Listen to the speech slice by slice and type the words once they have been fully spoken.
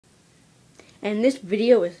and this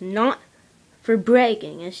video is not for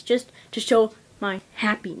bragging. It's just to show my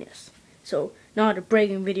happiness. So, not a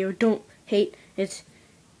bragging video. Don't hate. It's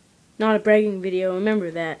not a bragging video.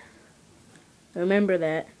 Remember that. Remember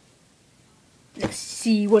that. Let's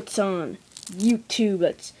see what's on YouTube.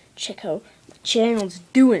 Let's check how the channel's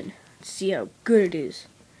doing. Let's see how good it is.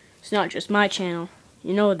 It's not just my channel.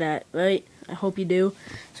 You know that, right? I hope you do.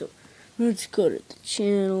 So, let's go to the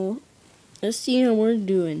channel. Let's see how we're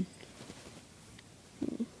doing.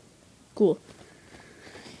 Cool.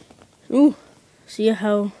 Ooh, see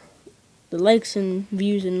how the likes and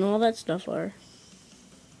views and all that stuff are.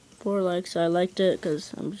 4 likes. I liked it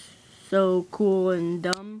because I'm so cool and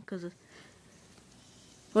dumb. Because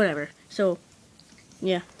whatever. So,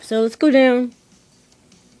 yeah. So let's go down.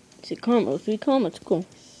 See comments. 3 comments. Cool.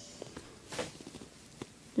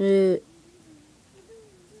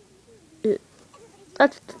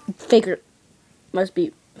 That's faker. Must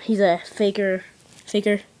be. He's a faker.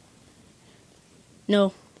 Faker.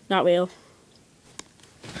 No, not real.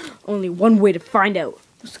 Only one way to find out.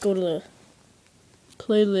 Let's go to the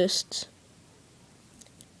playlists.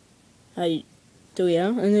 So yeah,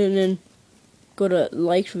 and then go to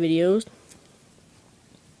liked videos.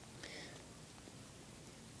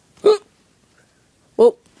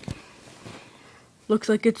 Whoa. Looks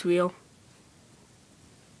like it's real.